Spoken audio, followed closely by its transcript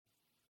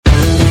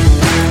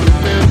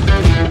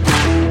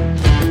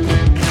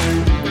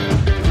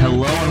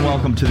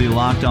welcome to the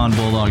Locked On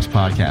Bulldogs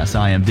podcast.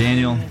 I am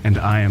Daniel. And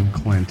I am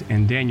Clint.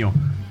 And Daniel,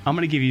 I'm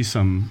going to give you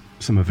some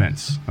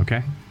events,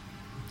 okay?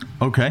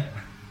 Okay.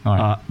 All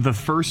right. The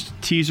first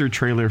teaser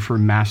trailer for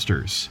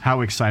Masters.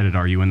 How excited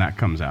are you when that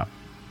comes out?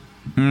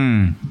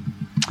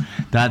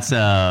 That's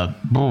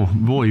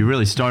boy, you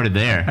really started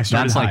there. I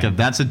started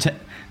that's a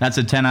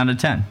 10 out of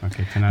 10.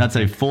 Okay, 10 out of 10. That's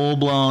a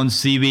full-blown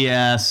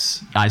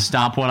CBS. I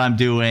stop what I'm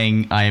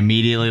doing. I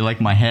immediately,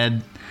 like, my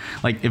head,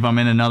 like, if I'm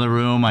in another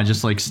room, I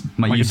just, like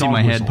you see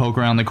my head poke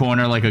around the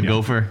corner like a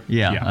gopher.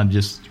 Yeah, I'm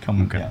just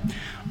coming. Okay.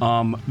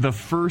 Yeah. The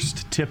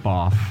first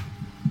tip-off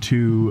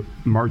to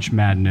March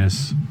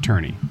Madness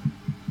tourney.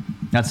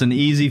 That's an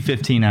easy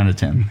 15 out of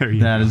 10.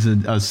 That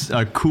is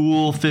a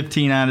cool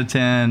 15 out of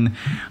 10.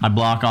 I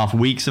block off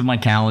weeks of my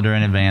calendar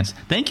in advance.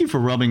 Thank you for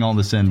rubbing all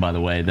this in, by the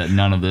way, that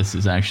none of this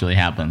has actually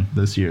happened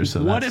this year.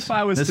 So what if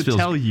I was to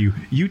tell you,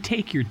 you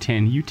take your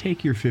 10, you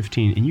take your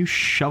 15, and you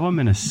shove them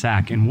in a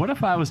sack? And what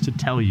if I was to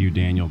tell you,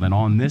 Daniel, that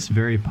on this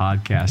very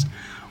podcast,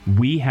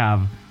 we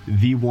have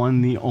the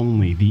one, the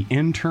only, the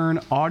intern,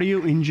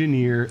 audio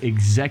engineer,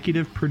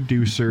 executive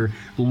producer,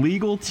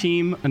 legal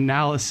team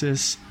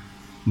analysis,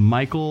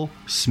 Michael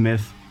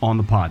Smith on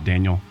the pod,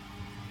 Daniel.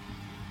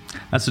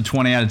 That's a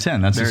 20 out of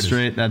 10. That's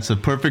a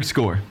perfect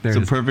score. It's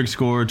a perfect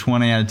score,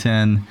 20 out of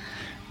 10.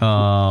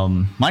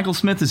 Michael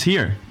Smith is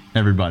here,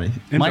 everybody.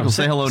 Michael,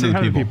 say hello to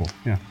the people.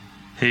 Yeah.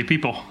 Hey,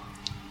 people.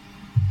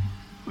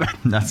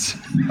 That's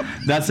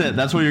it.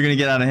 That's what you're going to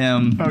get out of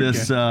him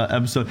this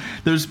episode.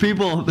 There are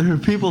people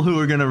who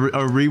are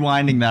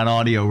rewinding that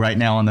audio right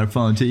now on their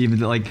phone to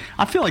even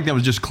I feel like that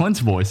was just Clint's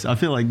voice. I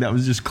feel like that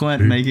was just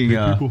Clint making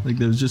like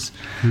there was just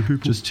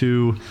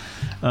two.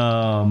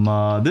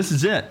 This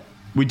is it.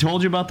 We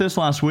told you about this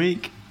last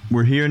week.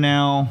 We're here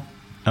now.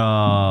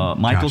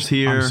 Michael's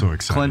here. I'm so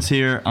excited. Clint's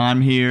here.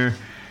 I'm here.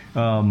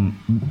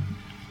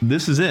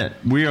 This is it.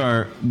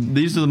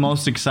 These are the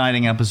most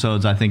exciting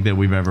episodes I think that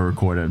we've ever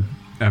recorded.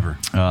 Ever.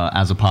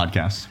 As a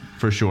podcast,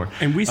 for sure.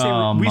 And we say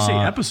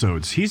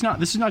episodes. This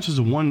is not just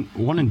a one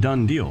and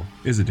done deal,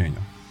 is it,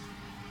 Daniel?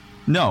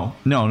 No.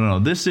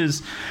 This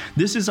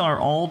is our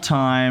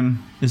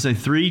all-time. It's a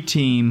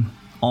 3-team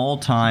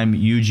all-time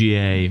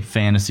UGA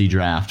fantasy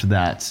draft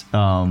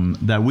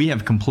that we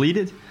have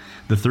completed.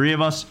 The three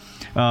of us.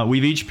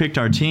 We've each picked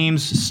our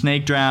teams,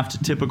 snake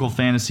draft, typical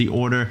fantasy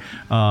order.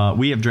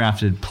 We have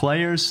drafted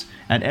players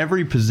at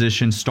every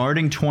position,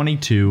 starting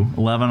 22,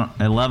 11,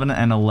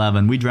 and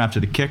 11. We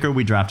drafted a kicker,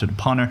 we drafted a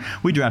punter,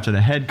 we drafted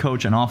a head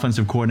coach, an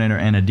offensive coordinator,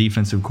 and a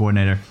defensive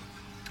coordinator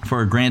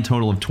for a grand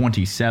total of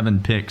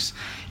 27 picks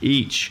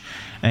each.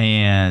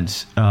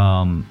 And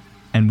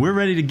we're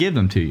ready to give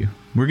them to you.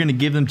 We're going to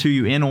give them to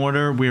you in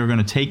order. We are going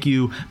to take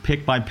you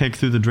pick by pick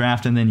through the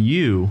draft, and then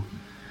you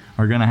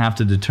are going to have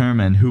to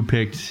determine who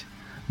picked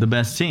the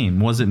best team.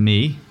 Was it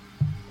me?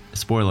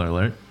 Spoiler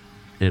alert.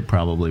 It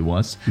probably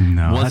was.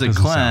 No, was that it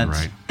doesn't Clint?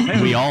 sound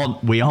right.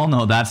 We all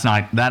know that's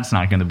not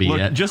going to be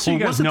it. Just so you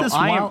guys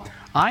know,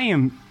 I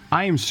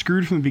am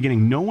screwed from the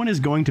beginning. No one is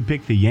going to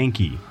pick the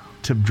Yankee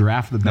to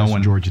draft the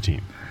best Georgia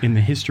team in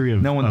the history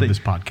of this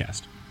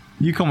podcast.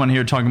 You come on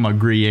here talking about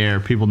Gruyere.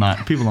 People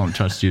don't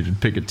trust you to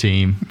pick a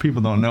team.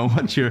 People don't know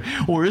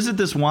or is it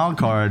this wild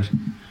card?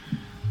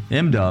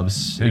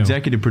 M-Dubs,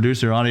 executive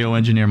producer, audio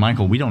engineer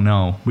Michael. We don't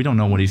know. We don't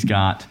know what he's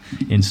got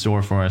in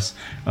store for us.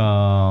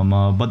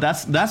 But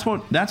that's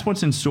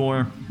what's in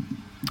store.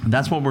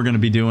 That's what we're going to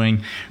be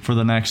doing for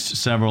the next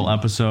several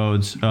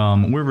episodes.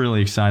 We're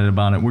really excited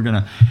about it. We're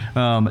going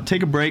to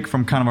take a break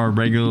from kind of our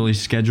regularly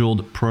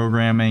scheduled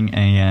programming,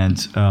 and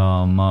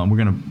we're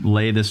going to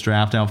lay this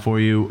draft out for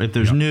you. If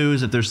there's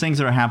news, if there's things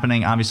that are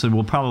happening, obviously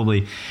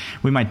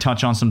we might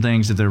touch on some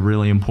things that they're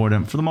really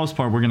important. For the most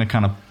part, we're going to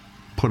kind of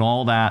put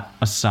all that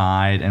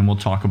aside, and we'll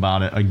talk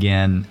about it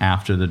again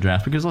after the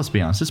draft, because let's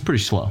be honest, it's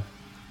pretty slow.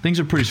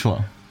 Things are pretty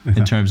slow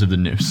in terms of the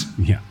news.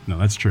 Yeah, no,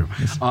 that's true.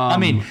 I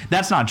mean,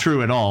 that's not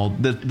true at all.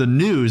 The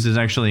news is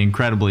actually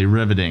incredibly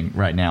riveting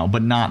right now,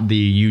 but not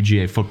the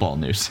UGA football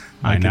news.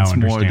 I now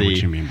understand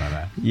what you mean by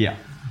that. Yeah,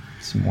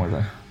 it's more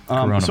the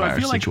coronavirus so I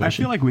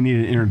situation. feel like we need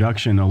an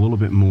introduction a little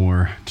bit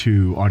more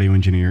to audio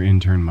engineer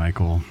intern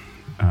Michael.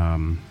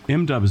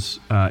 M-Dubs,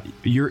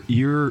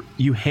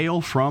 you hail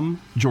from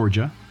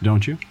Georgia,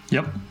 don't you?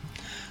 Yep.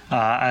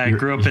 I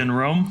grew up in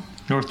Rome,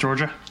 North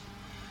Georgia,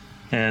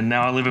 and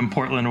now I live in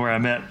Portland, where I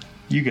met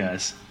you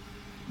guys.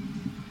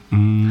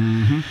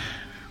 Mm-hmm.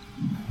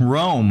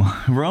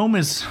 Rome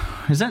is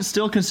that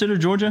still considered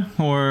Georgia,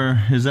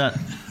 or is that?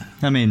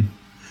 I mean,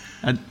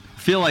 I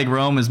feel like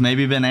Rome has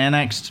maybe been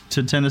annexed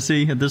to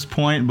Tennessee at this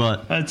point,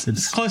 but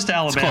it's close to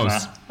Alabama.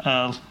 It's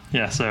close.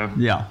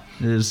 Yeah,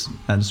 it is.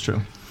 That is true.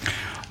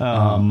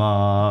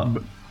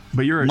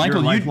 But you're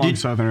Michael, you're a lifelong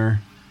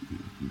Southerner,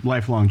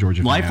 lifelong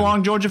Georgia fan.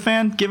 Lifelong Georgia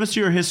fan? Give us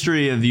your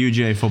history of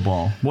UGA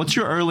football. What's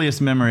your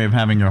earliest memory of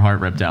having your heart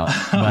ripped out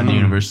by the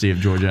University of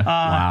Georgia?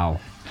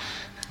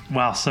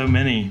 Wow, so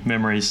many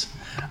memories.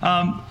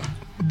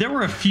 There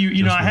were a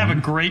few, I have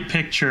a great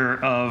picture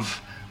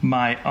of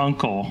my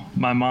uncle,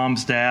 my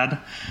mom's dad,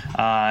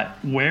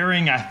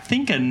 wearing, I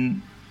think,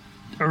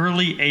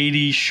 early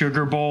 80s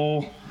Sugar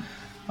Bowl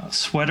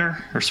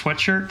sweater or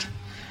sweatshirt.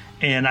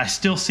 And I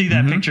still see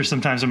that picture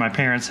sometimes in my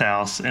parents'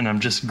 house, and I'm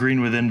just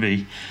green with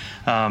envy.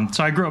 So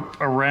I grew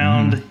up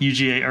around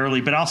UGA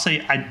early, but I'll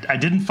say I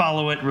didn't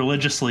follow it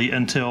religiously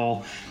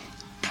until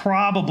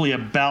probably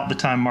about the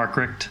time Mark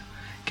Richt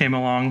came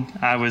along.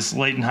 I was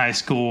late in high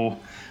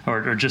school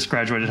or just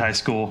graduated high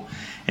school,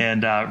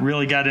 and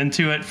really got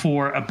into it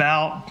for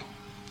about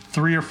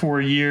 3 or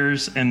 4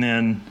 years. And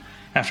then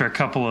after a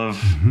couple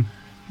of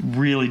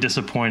really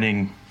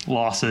disappointing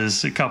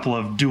losses, a couple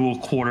of dual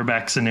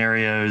quarterback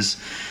scenarios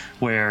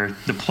where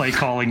the play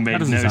calling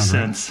made no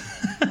sense.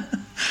 Right.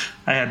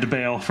 I had to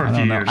bail for a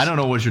few years. I don't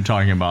know what you're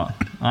talking about.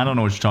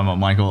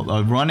 Michael.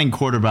 A running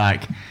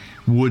quarterback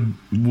would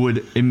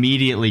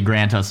immediately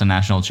grant us a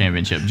national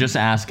championship. Just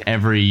ask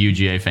every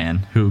UGA fan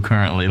who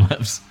currently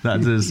lives.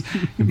 That is,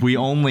 if we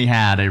only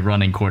had a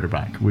running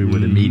quarterback, we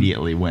would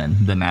immediately win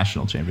the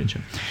national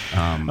championship.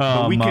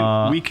 But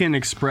we can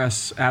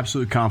express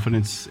absolute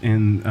confidence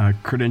in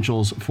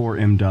credentials for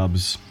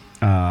M-Dubs.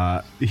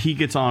 He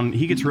gets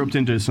roped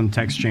into some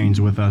text chains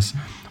with us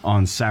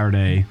on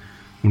Saturday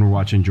when we're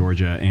watching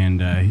Georgia,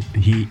 and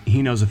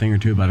he knows a thing or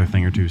two about a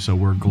thing or two, so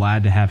we're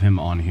glad to have him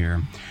on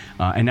here.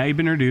 And now you've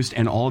been introduced,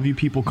 and all of you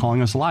people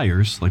calling us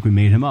liars, like we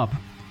made him up,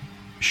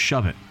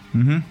 shove it.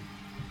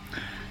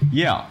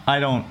 Yeah, I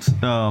don't.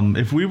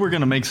 If we were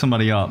going to make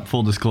somebody up,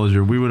 full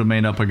disclosure, we would have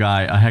made up a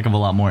guy a heck of a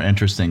lot more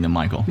interesting than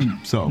Michael.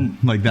 So,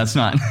 like, that's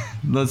not.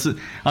 I'm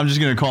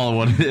just going to call it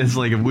what it is.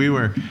 Like, if we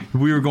were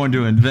going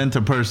to invent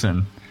a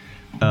person,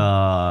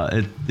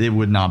 it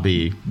would not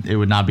be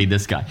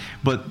this guy.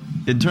 But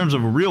in terms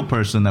of a real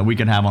person that we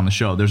could have on the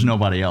show, there's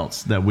nobody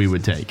else that we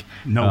would take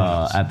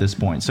at this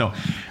point. So,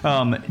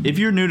 if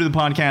you're new to the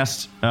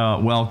podcast,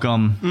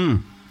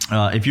 welcome.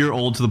 If you're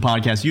old to the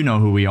podcast, you know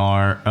who we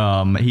are.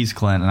 He's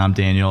Clint, and I'm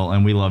Daniel,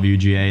 and we love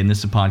UGA, and this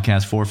is a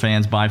podcast for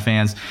fans, by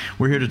fans.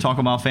 We're here to talk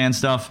about fan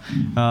stuff.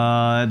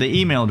 The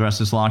email address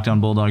is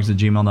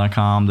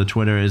lockdownbulldogs@gmail.com. The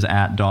Twitter is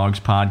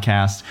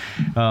 @dogspodcast.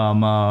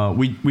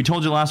 We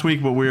told you last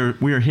week, but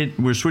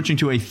we're switching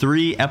to a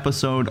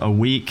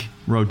 3-episode-a-week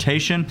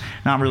rotation.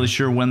 Not really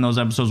sure when those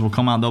episodes will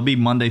come out. They'll be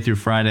Monday through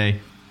Friday.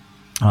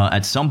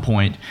 At some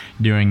point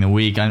during the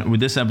week.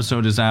 This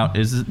episode is out.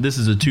 This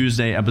is a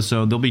Tuesday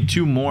episode. There'll be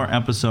 2 more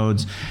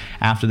episodes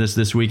after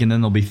this week, and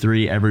then there'll be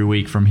 3 every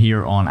week from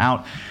here on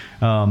out.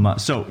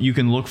 So you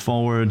can look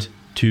forward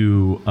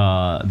to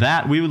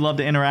that. We would love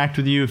to interact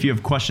with you if you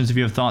have questions, if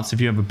you have thoughts,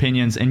 if you have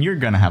opinions, and you're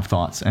going to have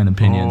thoughts and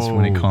opinions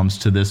when it comes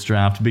to this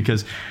draft,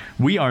 because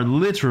we are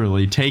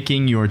literally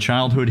taking your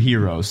childhood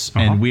heroes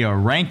and we are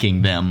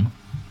ranking them.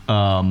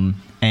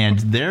 And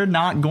they're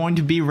not going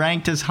to be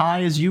ranked as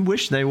high as you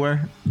wish they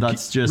were.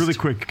 That's just... Really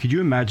quick, could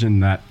you imagine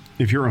that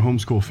if you're a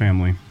homeschool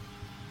family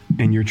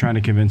and you're trying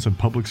to convince a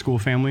public school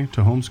family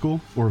to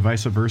homeschool or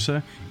vice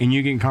versa, and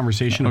you get in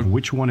conversation of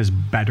which one is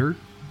better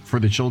for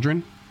the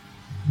children?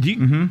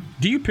 Do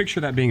you picture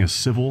that being a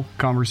civil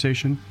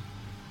conversation?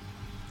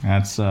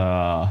 That's...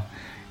 Yeah,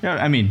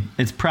 I mean,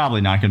 it's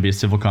probably not going to be a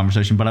civil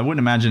conversation, but I wouldn't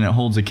imagine it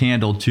holds a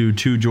candle to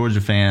 2 Georgia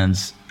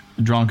fans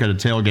drunk at a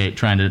tailgate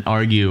trying to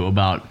argue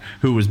about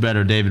who was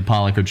better, David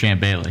Pollock or Champ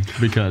Bailey,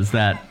 because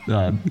that's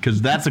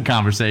a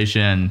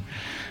conversation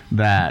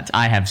that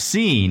I have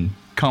seen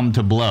come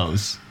to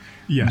blows.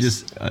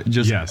 Yes.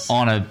 Just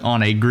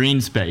on a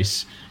green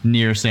space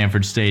near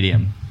Sanford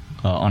Stadium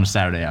on a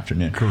Saturday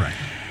afternoon. Correct.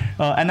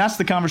 And that's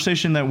the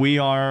conversation that we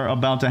are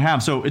about to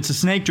have. So it's a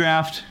snake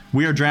draft.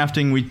 We are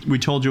drafting. We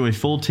told you a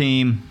full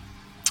team.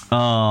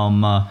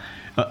 I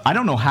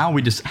don't know how do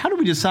we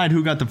decide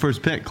who got the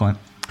first pick, Clint?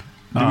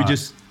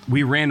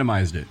 We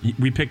randomized it.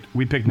 We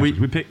picked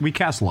numbers. We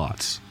cast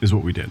lots is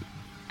what we did.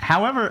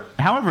 However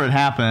it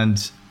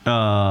happened,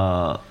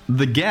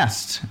 the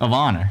guest of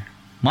honor,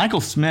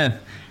 Michael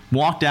Smith,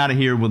 walked out of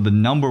here with the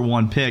number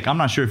 1 pick. I'm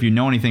not sure if you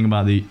know anything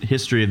about the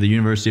history of the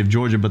University of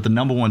Georgia, but the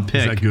number 1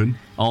 pick is that good?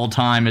 All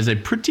time is a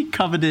pretty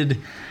coveted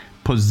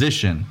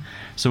position.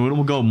 So it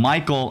will go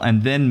Michael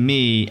and then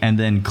me and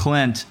then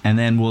Clint, and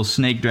then we'll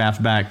snake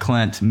draft back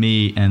Clint,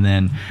 me, and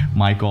then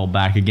Michael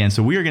back again.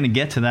 So we are going to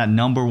get to that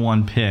number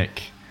 1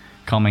 pick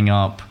coming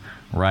up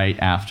right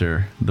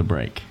after the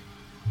break.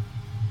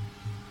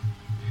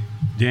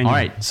 Daniel, all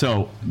right,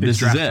 so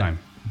this is it. Time.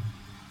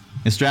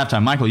 It's draft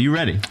time. Michael, you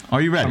ready?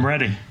 Are you ready? I'm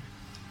ready.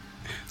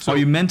 So, are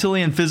you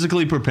mentally and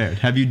physically prepared?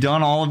 Have you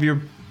done all of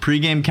your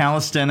pregame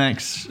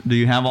calisthenics? Do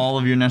you have all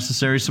of your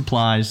necessary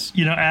supplies?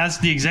 You know, as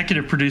the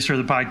executive producer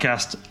of the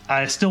podcast,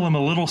 I still am a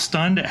little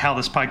stunned at how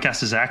this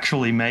podcast is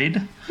actually made.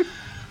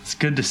 It's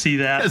good to see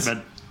that, yes.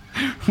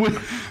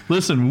 But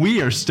listen,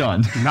 we are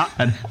stunned. Not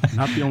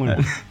the only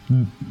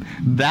one.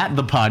 That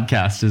the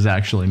podcast is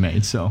actually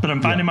made. So, but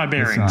I'm finding my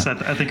bearings.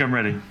 I think I'm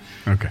ready.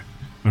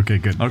 Okay,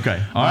 good.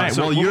 Okay, all right.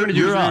 So well,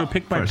 you're up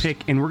pick by first.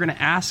 pick, and we're going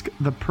to ask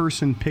the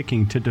person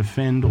picking to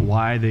defend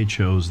why they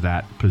chose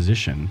that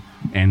position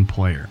and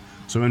player.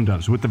 So,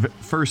 M-Dubs, with the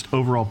first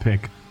overall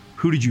pick,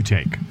 who did you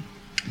take?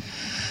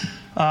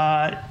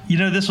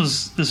 This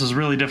was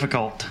really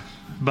difficult,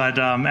 but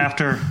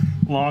after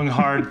long,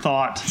 hard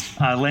thought.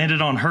 I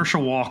landed on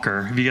Herschel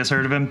Walker. Have you guys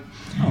heard of him?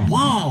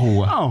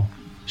 Whoa! Oh,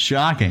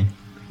 Shocking.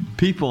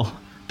 People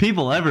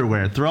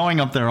everywhere throwing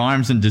up their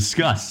arms in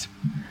disgust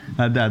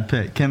at that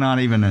pick. Cannot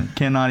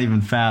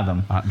even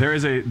fathom. there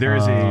is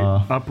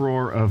a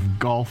uproar of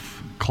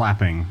golf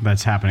clapping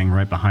that's happening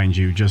right behind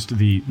you. Just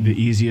the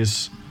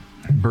easiest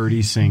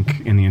birdie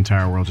sink in the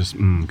entire world. Just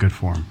good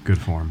form.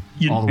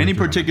 All the way Any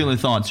through. particular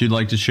thoughts you'd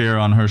like to share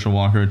on Herschel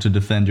Walker to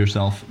defend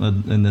yourself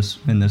in this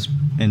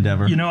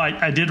endeavor? You know,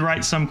 I did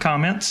write some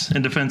comments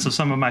in defense of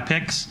some of my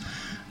picks.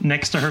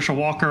 Next to Herschel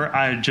Walker,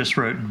 I just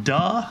wrote,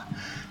 duh.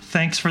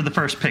 Thanks for the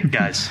first pick,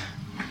 guys.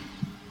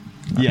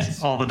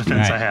 Yes. All the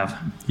defense All I right. have.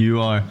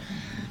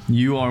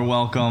 You are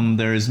welcome.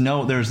 There's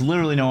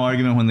literally no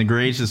argument when the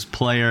greatest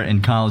player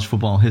in college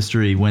football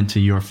history went to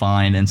your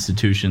fine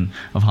institution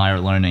of higher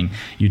learning.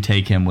 You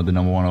take him with the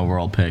number 1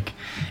 overall pick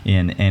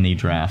in any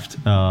draft,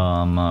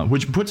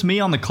 which puts me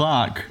on the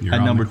clock You're at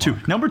on number the 2.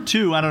 clock. Number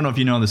 2, I don't know if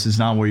you know this, is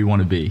not where you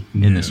want to be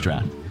in this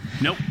draft.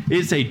 Nope.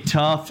 It's a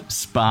tough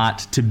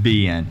spot to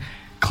be in.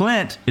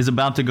 Clint is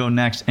about to go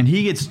next, and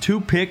he gets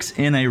 2 picks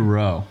in a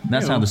row.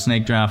 That's how the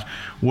snake draft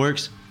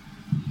works.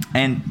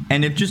 And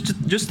if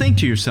just think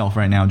to yourself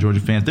right now, Georgia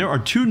fans, there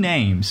are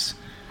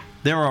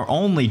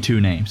only 2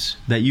 names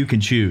that you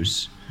can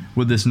choose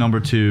with this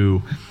number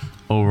 2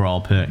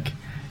 overall pick.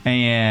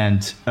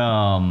 And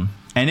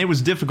it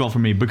was difficult for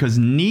me because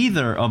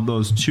neither of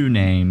those 2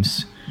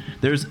 names,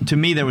 to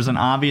me there was an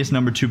obvious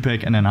number 2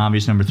 pick and an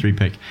obvious number 3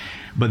 pick.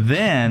 But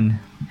then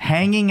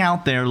hanging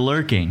out there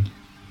lurking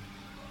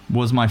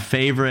was my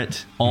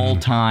favorite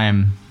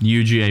all-time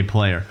UGA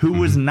player, who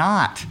was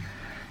not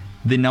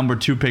the number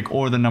 2 pick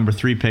or the number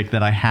 3 pick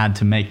that I had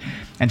to make.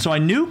 And so I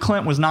knew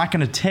Clint was not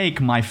going to take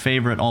my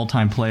favorite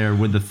all-time player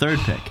with the 3rd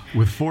pick.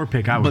 With 4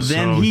 pick, I was But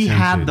then so he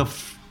tempted.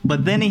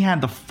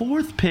 had the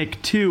 4th pick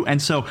too,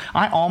 and so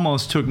I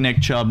almost took Nick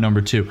Chubb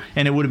number 2,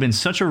 and it would have been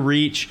such a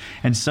reach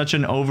and such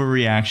an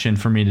overreaction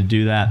for me to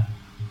do that.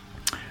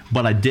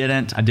 But I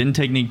didn't. I didn't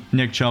take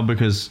Nick Chubb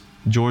because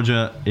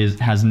Georgia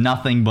has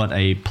nothing but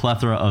a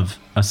plethora of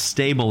a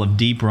stable of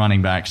deep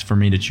running backs for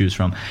me to choose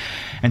from.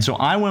 And so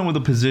I went with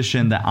a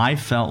position that I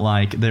felt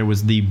like there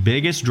was the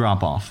biggest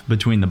drop-off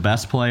between the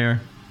best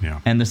player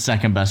and the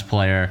second best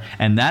player,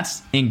 and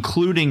that's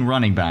including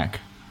running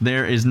back.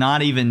 There is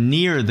not even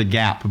near the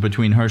gap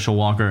between Herschel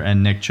Walker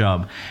and Nick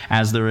Chubb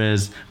as there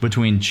is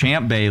between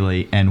Champ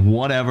Bailey and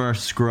whatever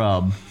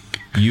scrub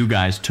you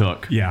guys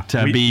took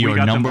to be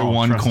your number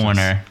 1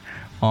 corner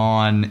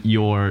on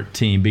your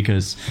team,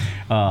 because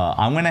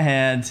I went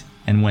ahead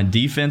and went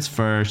defense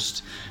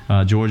first.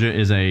 Georgia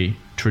is a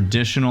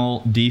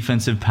traditional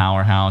defensive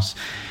powerhouse.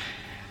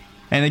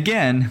 And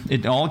again,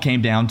 it all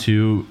came down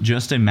to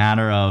just a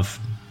matter of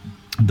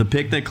the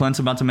pick that Clint's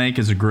about to make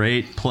is a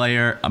great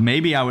player.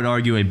 Maybe I would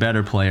argue a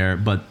better player,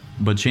 but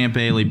Champ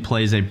Bailey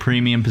plays a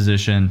premium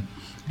position,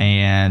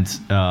 and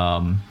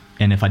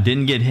if I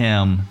didn't get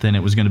him, then it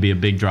was going to be a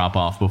big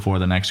drop-off before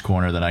the next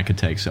corner that I could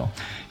take. So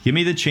give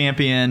me the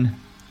champion.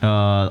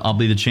 I'll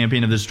be the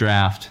champion of this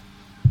draft.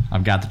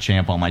 I've got the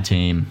champ on my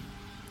team.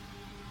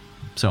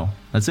 So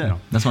that's it.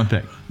 That's my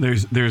pick.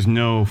 There's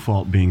no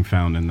fault being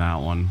found in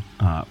that one,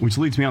 which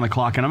leads me on the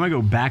clock, and I'm gonna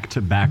go back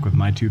to back with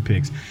my 2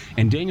 picks.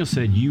 And Daniel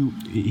said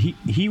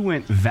he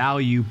went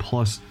value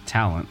plus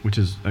talent, which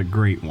is a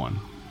great one,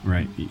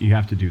 right? You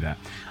have to do that.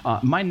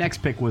 My next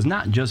pick was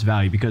not just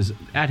value, because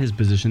at his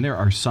position there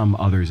are some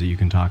others that you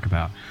can talk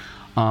about.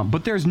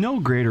 But there's no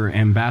greater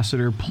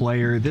ambassador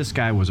player. This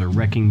guy was a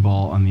wrecking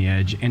ball on the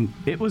edge, and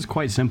it was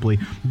quite simply,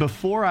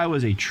 before I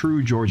was a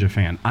true Georgia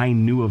fan, I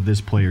knew of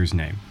this player's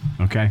name,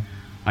 okay?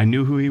 I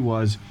knew who he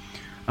was.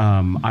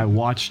 I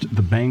watched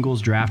the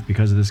Bengals draft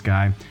because of this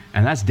guy,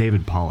 and that's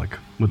David Pollock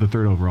with the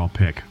 3rd overall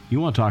pick. You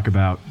want to talk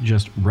about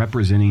just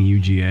representing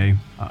UGA,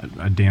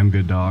 a damn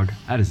good dog.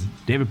 That is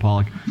David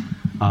Pollock.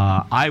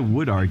 I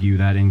would argue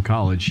that in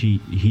college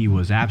he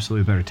was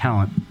absolutely a better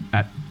talent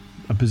at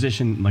a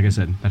position, like I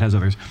said, that has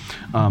others.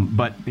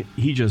 But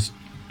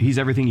he's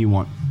everything you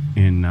want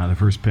in the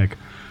 1st pick.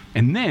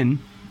 And then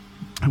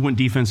I went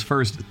defense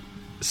first.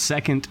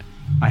 Second,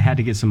 I had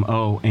to get some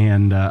O,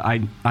 and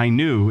I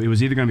knew it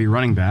was either going to be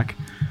running back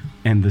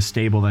and the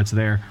stable that's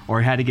there,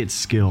 or I had to get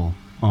skill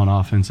on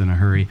offense in a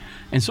hurry.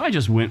 And so I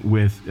just went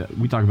with,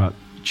 we talk about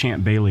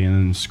Champ Bailey and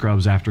then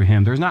scrubs after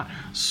him. There's not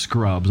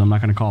scrubs. I'm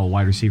not going to call a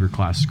wide receiver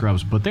class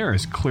scrubs, but there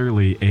is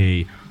clearly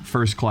a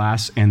first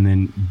class and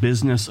then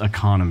business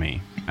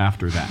economy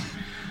after that.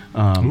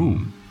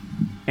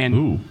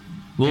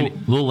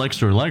 Little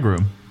extra leg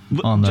room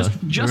on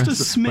just a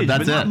smidge,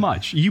 but not it.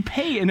 much. You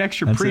pay an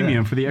extra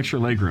premium for the extra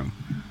leg room,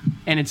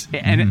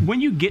 and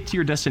when you get to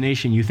your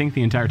destination, you think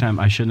the entire time,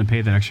 I shouldn't have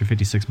paid that extra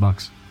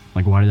 $56.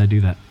 Like, why did I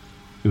do that?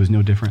 It was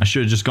no different. I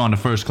should have just gone to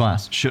first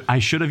class. I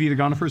should have either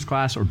gone to first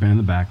class or been in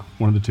the back,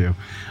 one of the two.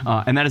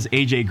 And that is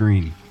A.J.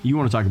 Green. You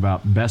want to talk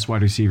about best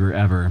wide receiver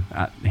ever,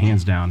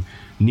 hands down.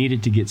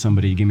 Needed to get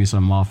somebody to give me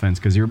some offense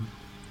because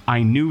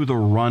I knew the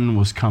run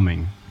was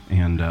coming,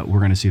 and we're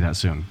going to see that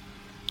soon.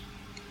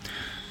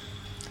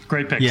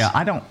 Great picks. Yeah,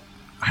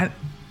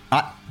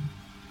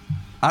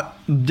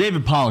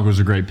 David Pollock was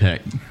a great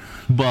pick.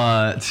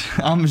 But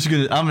I'm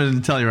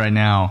gonna tell you right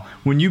now,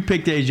 when you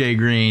picked AJ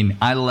Green,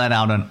 I let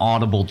out an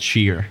audible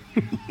cheer.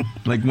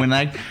 Like when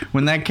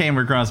that came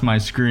across my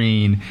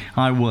screen,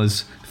 I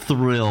was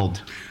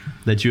thrilled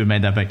that you had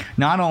made that pick.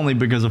 Not only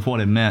because of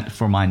what it meant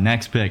for my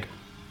next pick,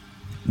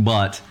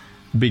 but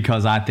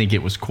because I think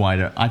it was quite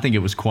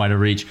a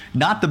reach.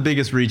 Not the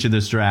biggest reach of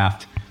this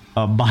draft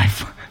by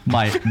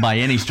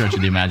any stretch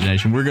of the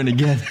imagination. We are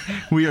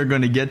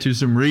going to get to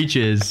some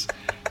reaches.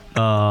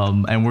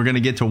 And we're going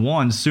to get to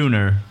one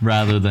sooner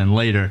rather than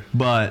later.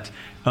 But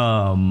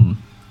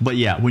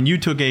yeah, when you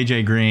took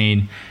AJ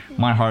Green,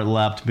 my heart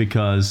leapt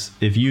because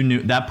if you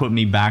knew that put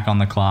me back on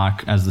the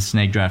clock as the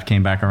snake draft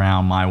came back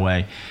around my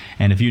way.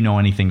 And if you know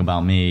anything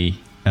about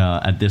me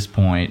at this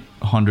point,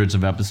 hundreds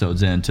of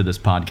episodes into this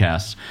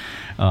podcast,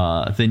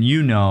 then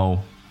you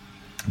know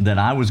that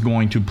I was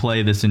going to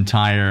play this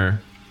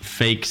entire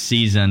fake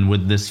season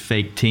with this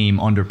fake team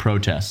under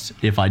protest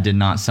if I did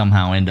not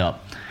somehow end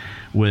up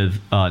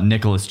with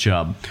Nicholas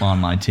Chubb on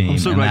my team. I'm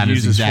so glad you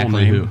used his full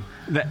name.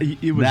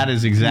 That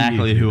is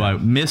exactly who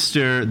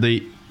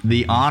Mr.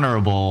 the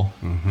Honorable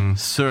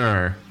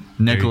Sir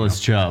Nicholas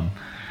Chubb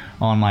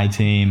on my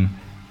team.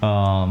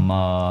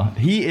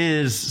 He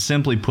is,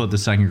 simply put, the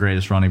second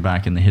greatest running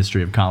back in the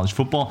history of college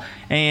football,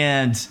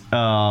 and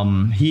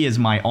he is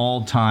my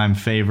all-time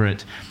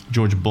favorite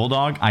Georgia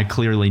Bulldog. I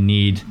clearly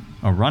need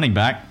a running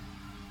back,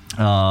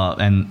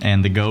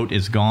 and the GOAT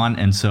is gone,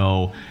 and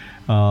so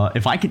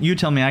if you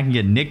tell me I can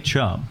get Nick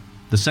Chubb,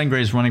 the second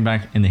greatest running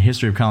back in the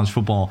history of college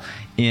football,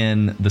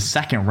 in the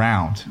second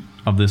round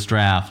of this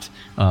draft,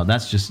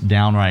 that's just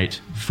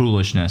downright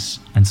foolishness.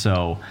 And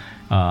so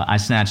I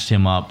snatched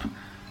him up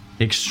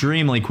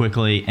extremely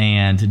quickly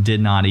and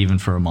did not even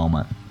for a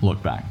moment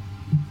look back.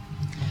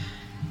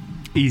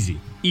 Easy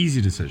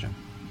decision.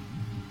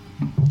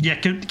 Yeah,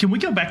 can we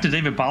go back to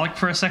David Pollock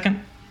for a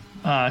second?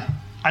 I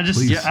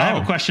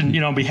have a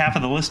question, on behalf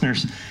of the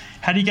listeners.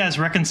 How do you guys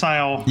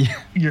reconcile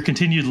your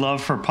continued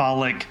love for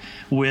Pollock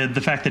with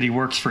the fact that he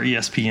works for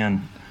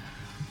ESPN?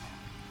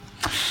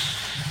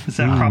 Is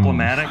that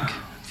problematic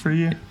for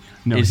you?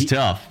 No, it's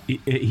tough.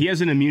 He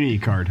has an immunity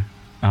card,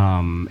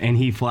 and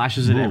he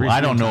flashes it every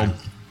single time.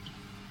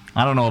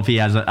 I don't know if he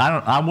has.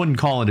 I wouldn't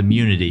call it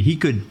immunity. He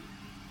can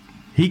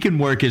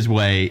work his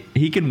way.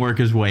 He can work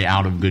his way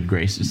out of good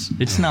graces.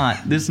 It's not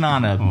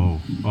a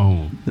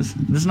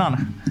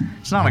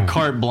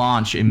carte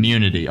blanche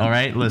immunity. All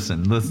right,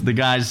 listen. The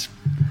guy's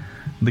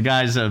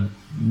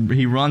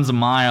he runs a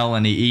mile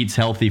and he eats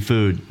healthy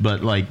food,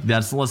 but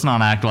let's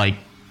not act like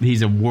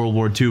he's a World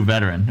War II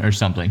veteran or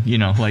something.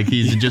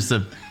 He's just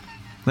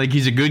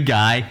he's a good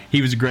guy.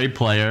 He was a great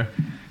player.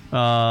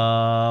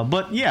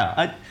 But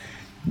yeah,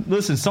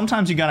 listen.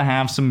 Sometimes you got to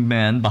have some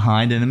men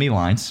behind enemy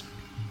lines.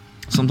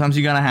 Sometimes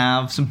you got to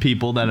have some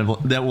people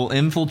that will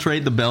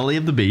infiltrate the belly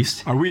of the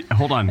beast.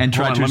 Hold on. And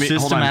try to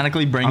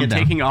systematically bring it down.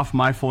 I'm taking off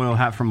my foil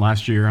hat from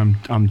last year.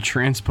 I'm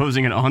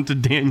transposing it onto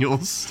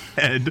Daniel's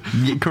head.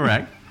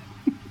 Correct.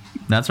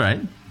 That's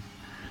right.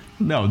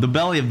 No, the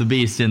belly of the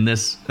beast in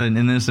this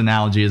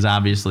analogy is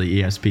obviously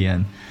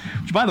ESPN.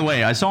 Which, by the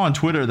way, I saw on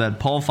Twitter that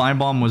Paul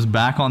Feinbaum was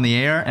back on the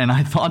air, and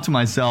I thought to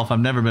myself, I've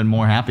never been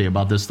more happy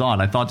about this thought.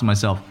 I thought to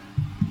myself,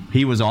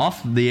 he was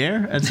off the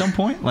air at some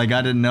point? I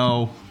didn't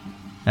know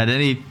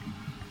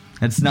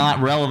it's not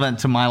relevant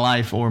to my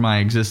life or my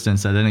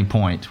existence at any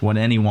point what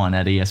anyone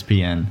at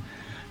ESPN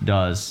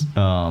does.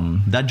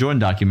 That Jordan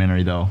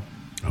documentary, though,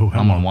 I'm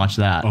going to watch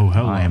that. Oh,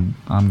 hello.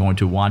 I'm going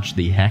to watch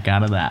the heck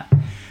out of that.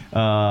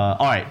 All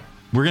right,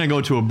 we're going to go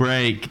to a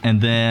break,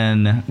 and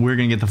then we're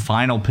going to get the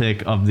final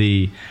pick of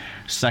the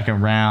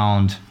second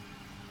round.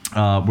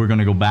 We're going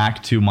to go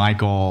back to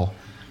Michael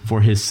for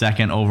his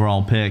second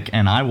overall pick,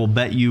 and I will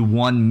bet you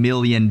 $1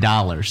 million,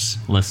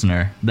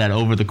 listener, that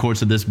over the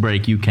course of this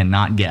break you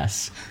cannot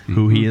guess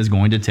who he is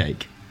going to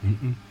take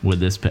with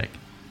this pick.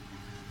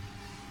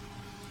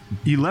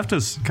 You left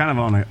us kind of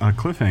on a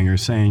cliffhanger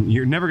saying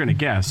you're never going to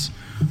guess.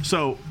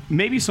 So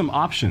maybe some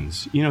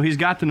options. He's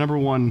got the number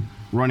one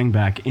running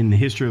back in the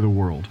history of the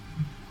world.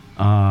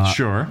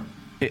 Sure.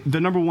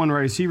 The number one wide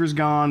receiver's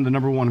gone. The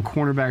number one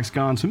cornerback's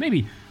gone. So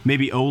maybe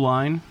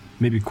O-line,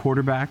 maybe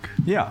quarterback.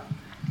 Yeah.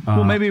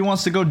 Well, maybe he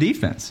wants to go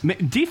defense.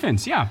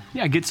 Defense, yeah.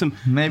 Get some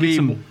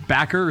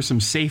backer or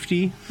some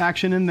safety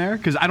action in there.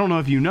 Because I don't know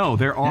if you know,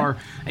 there are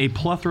a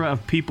plethora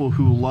of people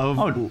who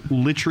love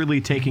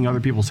literally taking other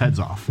people's heads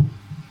off.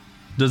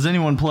 Does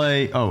anyone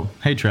play? Oh,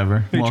 hey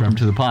Trevor, welcome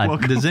to the pod.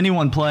 Welcome. Does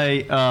anyone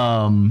play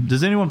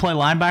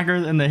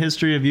linebacker in the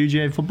history of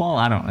UGA football?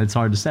 I don't. It's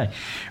hard to say.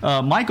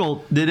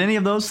 Michael, did any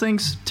of those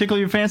things tickle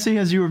your fancy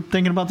as you were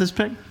thinking about this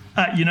pick?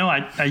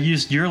 I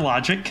used your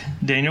logic,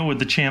 Daniel, with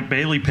the Champ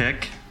Bailey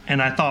pick. And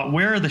I thought,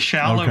 where are the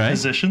shallow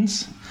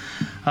positions?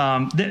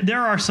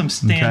 There are some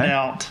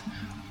standout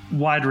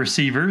wide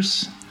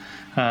receivers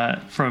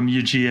from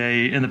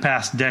UGA in the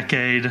past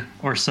decade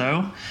or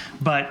so.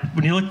 But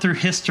when you look through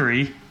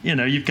history,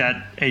 you've got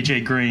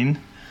AJ Green,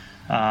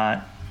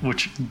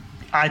 which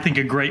I think,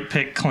 a great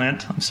pick,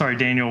 Clint. I'm sorry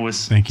Daniel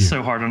was Thank you.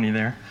 so hard on you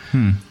there.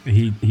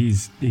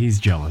 He's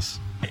jealous.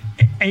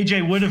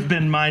 AJ would have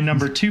been my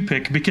number 2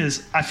 pick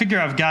because I figure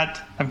I've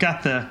got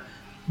the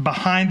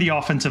behind the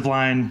offensive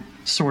line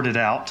sorted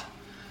out,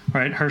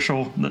 right?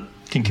 Herschel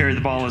can carry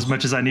the ball as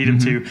much as I need him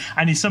to.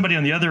 I need somebody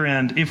on the other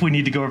end if we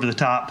need to go over the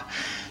top.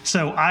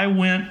 So I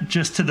went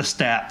just to the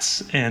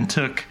stats and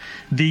took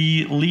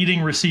the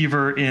leading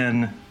receiver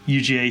in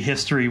UGA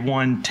history,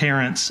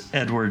 Terrence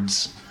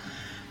Edwards.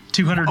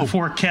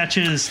 204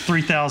 catches,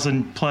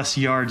 3,000 plus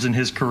yards in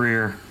his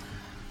career.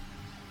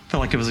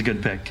 Felt like it was a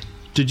good pick.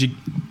 Did you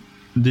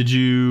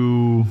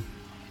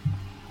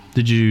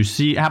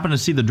happen to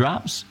see the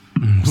drops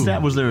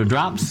stat? Was there a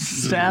drops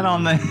stat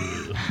on the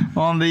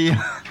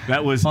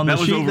That was sheet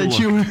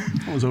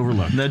overlooked. That was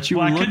overlooked. that you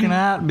were looking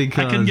at?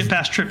 Because I couldn't get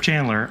past Trip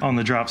Chandler on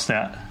the drop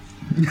stat.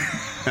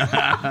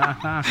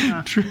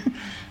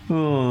 a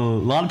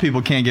lot of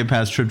people can't get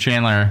past Trip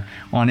Chandler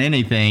on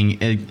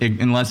anything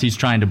unless he's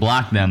trying to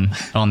block them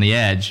on the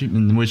edge,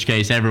 in which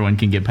case everyone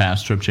can get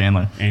past Trip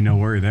Chandler. Ain't no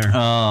worry there.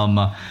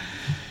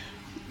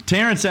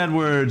 Terrence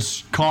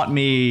Edwards caught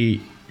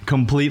me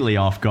completely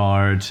off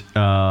guard.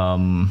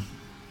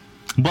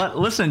 But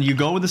listen, you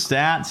go with the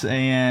stats,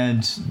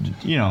 and,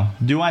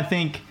 do I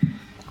think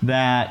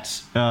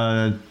that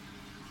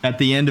at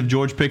the end of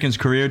George Pickens'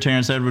 career,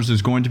 Terrence Edwards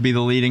is going to be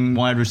the leading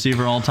wide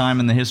receiver all time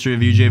in the history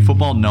of UGA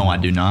football? No, I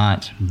do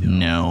not.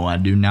 No, I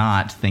do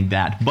not think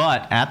that.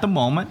 But at the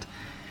moment,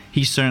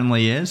 he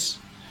certainly is.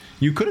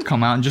 You could have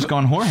come out and just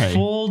gone Jorge.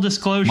 Full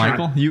disclosure,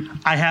 Michael,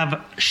 I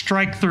have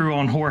strike through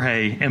on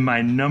Jorge in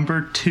my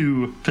number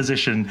 2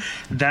 position.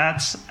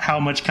 That's how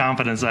much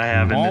confidence I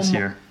have in this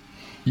year.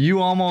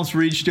 You almost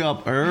reached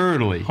up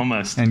early.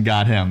 Almost. And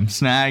got him,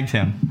 snagged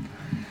him.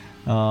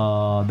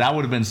 That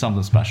would have been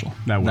something special.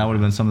 That would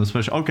have been something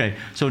special. Okay,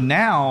 so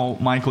now,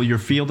 Michael, you're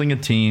fielding a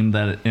team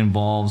that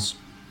involves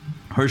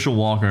Herschel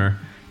Walker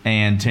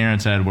and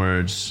Terrence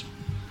Edwards.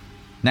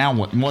 Now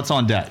what's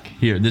on deck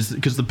here?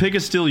 Because the pick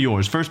is still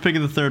yours. First pick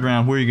of the 3rd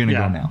round. Where are you going to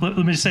go now? Let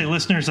me just say,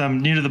 listeners, I'm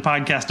new to the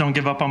podcast. Don't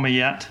give up on me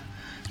yet.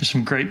 There's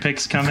some great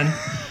picks coming,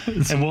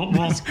 and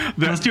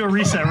let's do a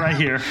reset right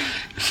here.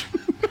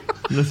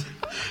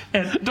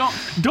 And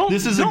don't.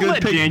 This is a good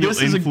let pick. Daniel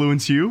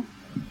influence you.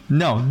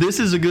 No, this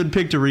is a good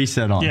pick to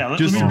reset on. Yeah,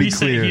 just let to me be reset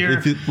clear,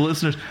 here.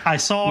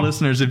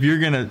 Listeners, if you're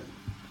gonna.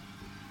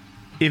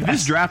 If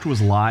this draft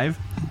was live,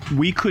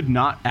 we could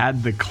not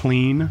add the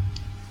clean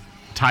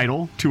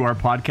title to our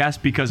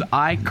podcast because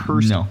I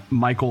cursed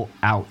Michael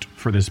out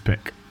for this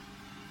pick.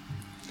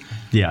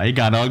 Yeah, it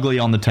got ugly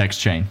on the text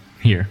chain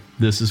here.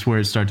 This is where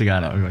it started to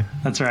get ugly.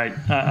 That's right.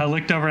 I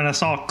looked over and I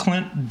saw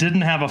Clint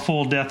didn't have a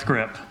full death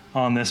grip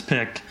on this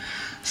pick.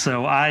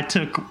 So I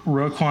took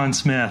Roquan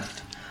Smith.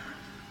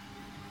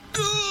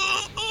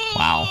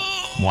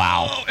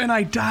 Wow. And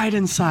I died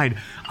inside.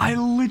 I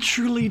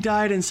literally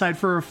died inside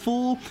for a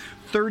full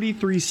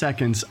 33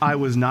 seconds. I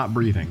was not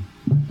breathing.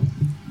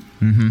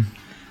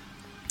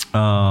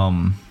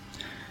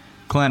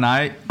 Clint,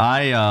 I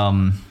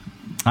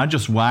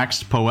just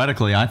waxed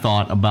poetically, I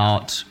thought,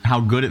 about how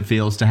good it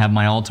feels to have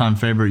my all-time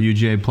favorite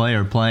UGA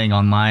player playing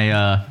on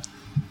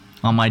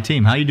my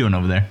team. How you doing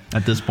over there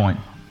at this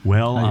point?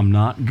 Well, I'm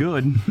not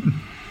good.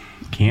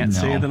 Can't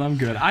say that I'm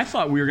good. I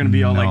thought we were going to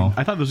be all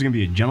I thought this was going to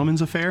be a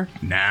gentleman's affair.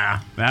 Nah,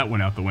 that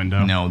went out the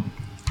window. No,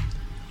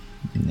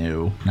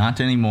 not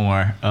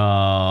anymore.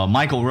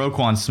 Michael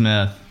Roquan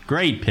Smith,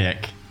 great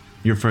pick.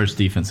 Your first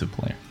defensive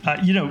player.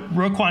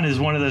 Roquan is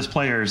one of those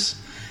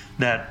players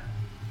that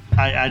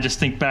I just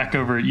think back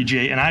over at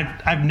UGA, and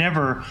I've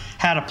never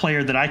had a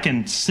player that I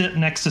can sit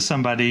next to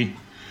somebody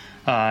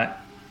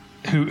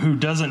who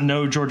doesn't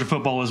know Georgia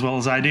football as well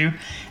as I do,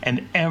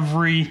 and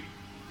every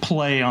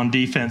play on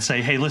defense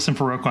say, hey, listen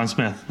for Roquan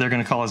Smith. They're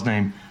going to call his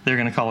name. They're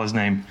going to call his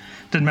name.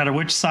 Doesn't matter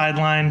which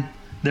sideline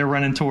they're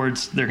running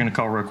towards, they're going to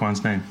call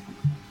Roquan's name.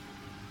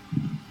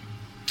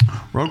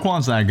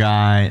 Roquan's that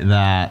guy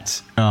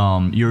that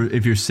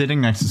if you're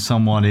sitting next to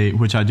somebody,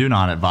 which I do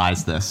not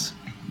advise this.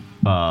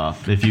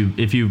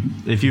 If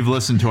you've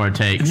listened to our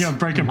takes,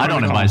 I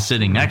don't advise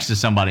sitting next to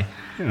somebody.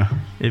 Yeah.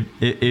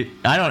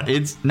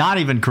 It's not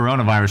even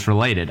coronavirus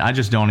related.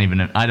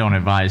 I don't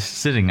advise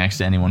sitting next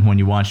to anyone when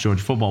you watch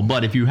Georgia football.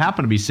 But if you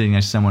happen to be sitting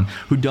next to someone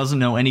who doesn't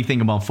know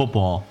anything about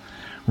football,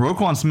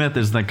 Roquan Smith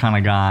is the kind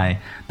of guy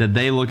that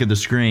they look at the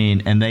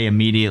screen and they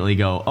immediately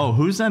go, "Oh,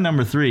 who's that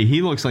number 3?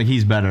 He looks like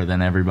he's better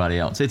than everybody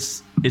else."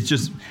 It's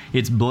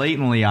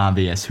blatantly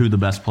obvious who the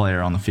best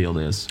player on the field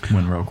is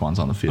when Roquan's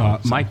on the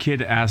field. My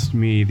kid asked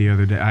me the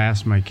other day. I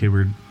asked my kid, we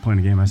were playing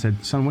a game. I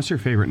said, "Son, what's your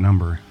favorite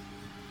number?"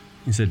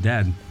 He said,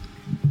 "Dad,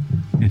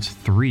 it's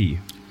 3.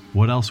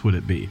 What else would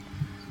it be?"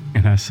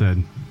 And I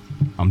said,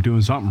 "I'm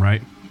doing something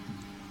right."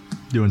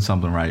 Doing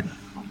something right.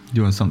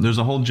 There's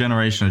a whole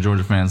generation of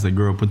Georgia fans that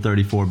grew up with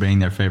 34 being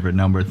their favorite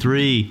number.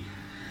 3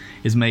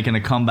 is making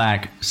a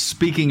comeback.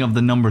 Speaking of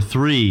the number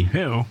 3,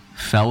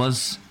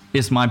 fellas,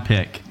 it's my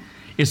pick.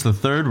 It's the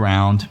 3rd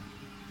round.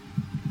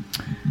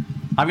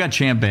 I've got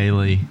Champ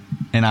Bailey,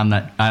 and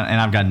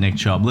I've got Nick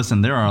Chubb.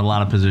 Listen, there are a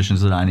lot of positions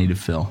that I need to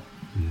fill.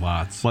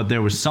 Lots. But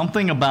there was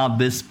something about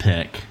this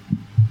pick,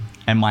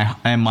 and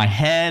my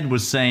head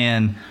was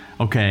saying,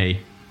 okay,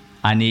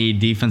 I need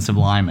defensive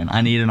lineman.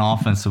 I need an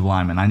offensive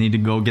lineman. I need to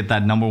go get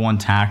that number one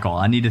tackle.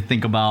 I need to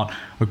think about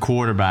a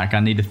quarterback. I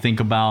need to think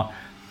about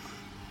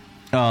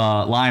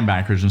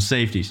linebackers and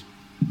safeties.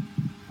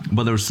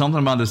 But there was something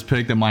about this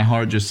pick that my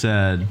heart just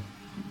said,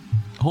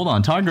 hold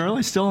on, Todd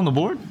Gurley's still on the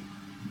board?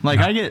 Like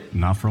not, I get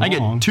not for long.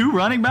 Get two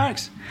running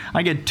backs.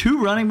 I get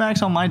two running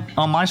backs on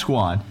my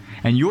squad,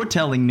 and you're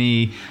telling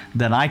me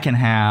that I can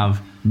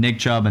have Nick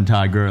Chubb and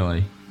Todd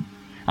Gurley.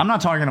 I'm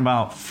not talking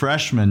about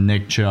freshman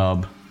Nick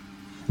Chubb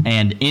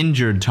and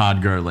injured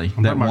Todd Gurley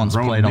that once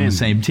played on the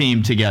same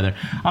team together.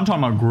 I'm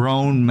talking about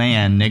grown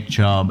man Nick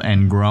Chubb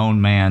and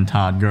grown man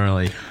Todd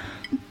Gurley.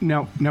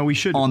 Now we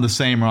should on the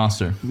same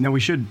roster. Now we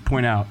should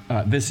point out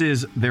this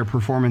is their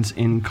performance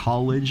in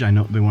college. I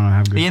know they want to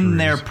have good in careers.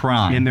 Their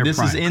prime. In their this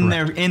prime,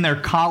 is in their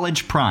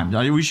college prime.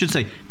 We should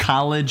say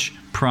college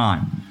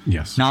prime.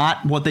 Yes.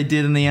 Not what they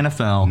did in the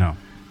NFL. No.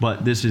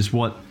 But this is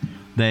what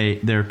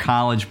their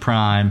college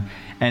prime.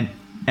 And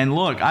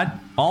look,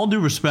 all due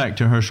respect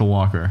to Herschel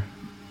Walker.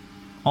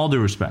 All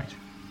due respect.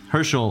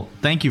 Herschel,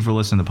 thank you for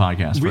listening to the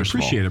podcast. We first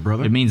appreciate of all. it,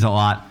 brother. It means a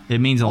lot. It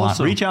means a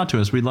Also, lot. Reach out to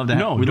us. We'd love to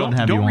have, we'd love to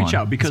have you on. Don't reach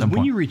out, because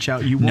when you reach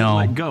out, you won't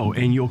let go,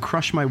 and you'll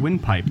crush my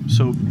windpipe.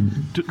 So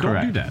don't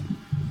do that.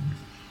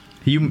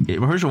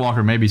 Herschel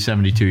Walker may be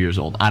 72 years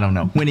old. I don't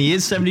know. When he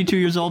is 72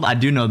 years old, I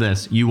do know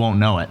this. You won't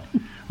know it.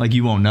 Like,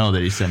 you won't know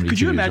that he's 72 years old.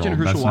 Could you imagine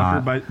Herschel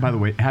Walker, by the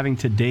way, having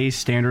today's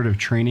standard of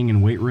training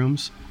in weight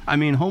rooms? I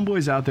mean,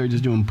 homeboy's out there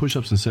just doing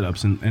push-ups and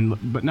sit-ups,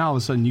 but now all of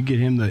a sudden you get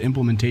him the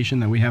implementation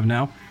that we have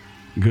now.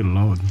 Good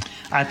Lord.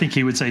 I think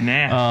he would say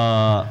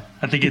nah.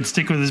 I think he'd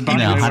stick with his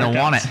body. I don't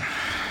want it.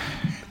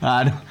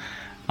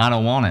 I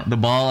don't want it. The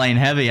ball ain't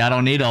heavy. I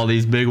don't need all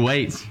these big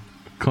weights.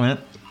 Clint,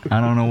 I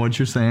don't know what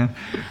you're saying.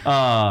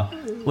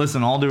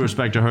 Listen, all due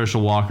respect to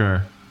Herschel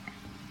Walker,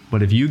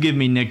 but if you give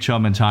me Nick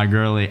Chubb and Todd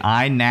Gurley,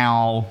 I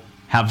now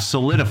have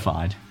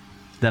solidified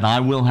that I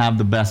will have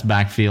the best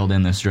backfield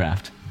in this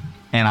draft.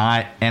 And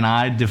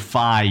I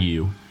defy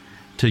you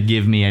to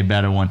give me a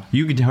better one.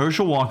 You could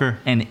Herschel Walker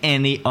and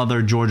any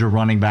other Georgia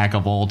running back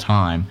of all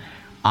time.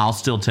 I'll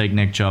still take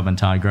Nick Chubb and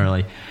Todd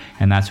Gurley,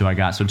 and that's who I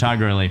got. So Todd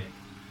Gurley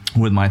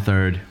with my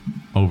third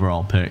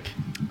overall pick.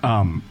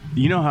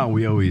 You know how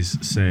we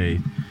always say,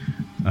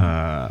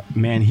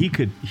 man, he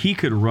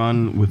could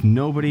run with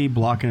nobody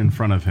blocking in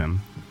front of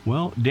him.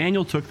 Well,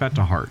 Daniel took that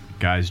to heart,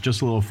 guys.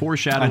 Just a little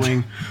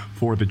foreshadowing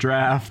for the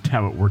draft,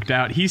 how it worked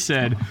out. He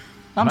said,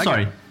 I'm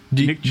sorry.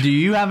 Do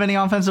you have any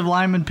offensive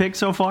lineman picks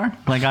so far?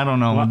 Like, I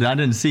don't know. Well, I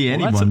didn't see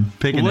anyone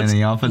picking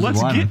any offensive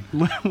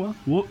lineman.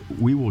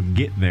 We will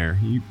get there.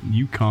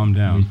 You calm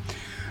down.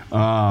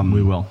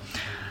 We will.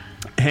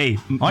 Hey,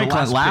 all right,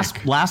 Clint,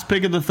 last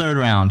pick of the third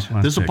round.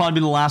 This will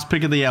probably be the last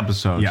pick of the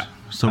episode. Yeah.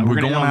 So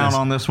we're going out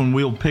on this one.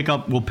 We'll pick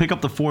up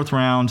the fourth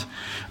round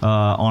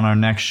on our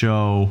next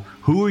show.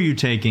 Who are you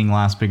taking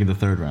last pick of the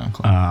third round,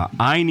 Clint?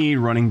 I need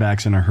running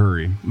backs in a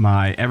hurry.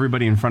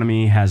 Everybody in front of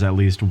me has at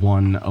least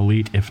one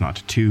elite, if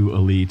not two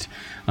elite.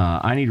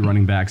 I need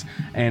running backs,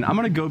 and I'm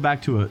going to go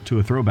back to a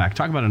throwback.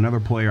 Talk about another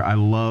player I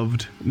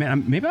loved.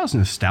 Man, maybe I was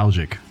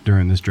nostalgic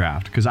during this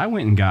draft because I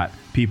went and got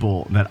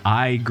people that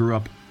I grew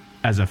up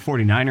as a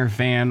 49er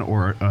fan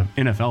or an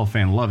NFL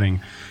fan loving,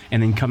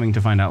 and then coming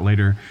to find out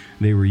later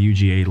they were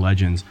UGA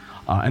legends.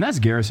 And that's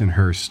Garrison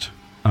Hurst.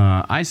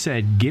 I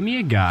said, give me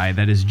a guy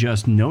that is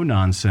just no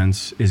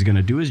nonsense, is going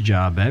to do his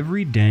job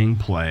every dang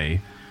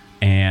play,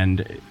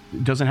 and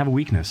doesn't have a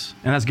weakness.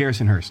 And that's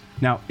Garrison Hurst.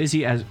 Now, is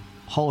he as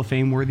Hall of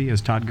Fame worthy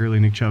as Todd Gurley,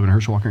 Nick Chubb, and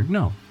Herschel Walker?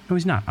 No,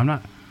 he's not. I'm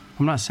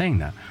not saying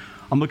that.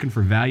 I'm looking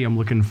for value. I'm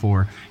looking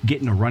for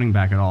getting a running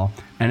back at all.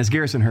 And it's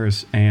Garrison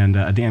Hurst, and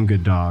a damn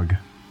good dog.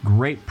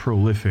 Great,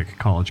 prolific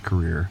college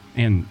career,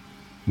 and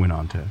went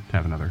on to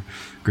have another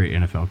great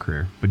NFL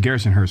career. But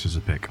Garrison Hurst is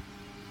a pick.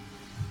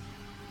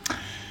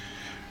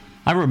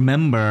 I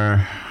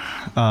remember,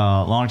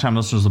 long-time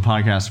listeners of the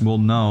podcast will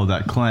know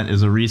that Clint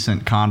is a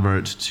recent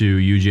convert to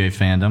UGA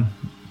fandom.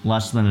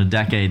 Less than a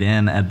decade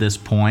in at this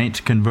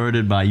point,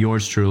 converted by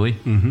yours truly.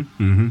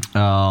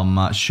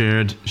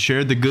 Shared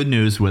the good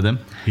news with him.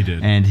 He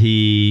did, and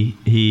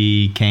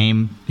he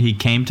came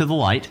to the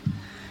light.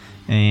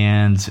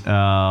 And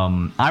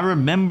I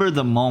remember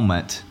the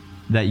moment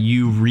that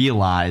you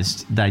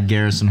realized that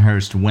Garrison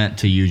Hurst went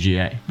to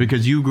UGA,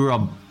 because you grew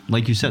up,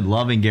 like you said,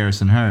 loving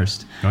Garrison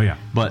Hurst. Oh, yeah.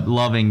 But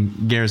loving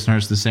Garrison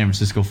Hurst, the San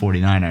Francisco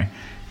 49er.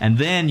 And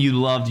then you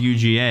loved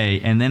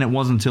UGA, and then it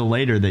wasn't until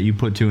later that you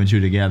put two and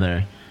two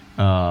together,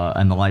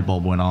 and the light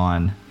bulb went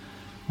on.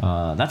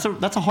 That's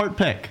a heart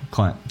pick,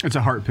 Clint. It's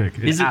a heart pick.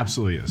 It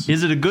absolutely is.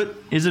 Is it a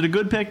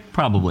good pick?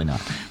 Probably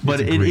not. But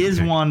it is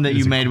pick. One that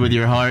you made with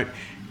your heart,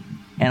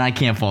 and I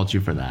can't fault you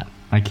for that.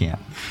 I can't.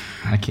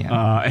 I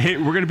can't. Hey,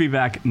 we're going to be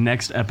back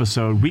next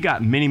episode. We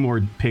got many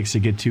more picks to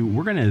get to.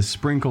 We're going to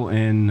sprinkle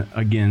in,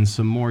 again,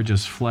 some more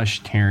just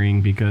flesh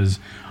tearing because,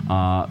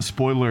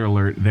 spoiler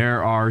alert,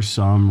 there are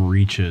some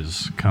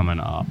reaches coming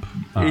up.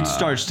 It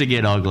starts to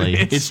get ugly.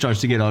 It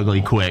starts to get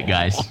ugly quick,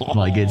 guys.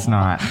 Like, it's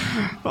not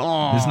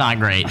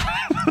great.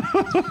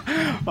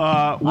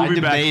 I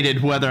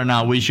debated whether or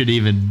not we should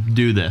even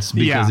do this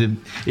because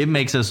it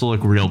makes us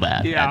look real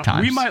bad at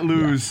times. We might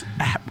lose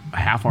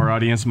half our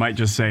audience might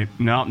just say,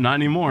 no, not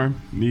anymore.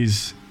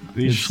 These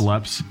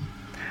schleps.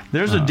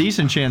 There's a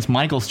decent chance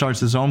Michael starts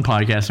his own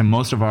podcast and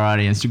most of our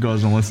audience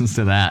goes and listens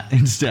to that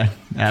instead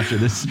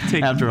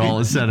after all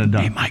is said and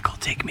done. Hey, Michael,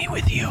 take me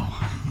with you.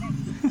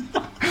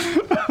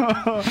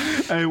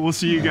 Hey, we'll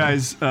see you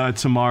guys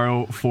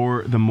tomorrow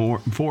for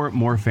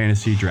more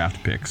fantasy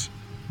draft picks.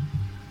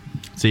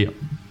 See you.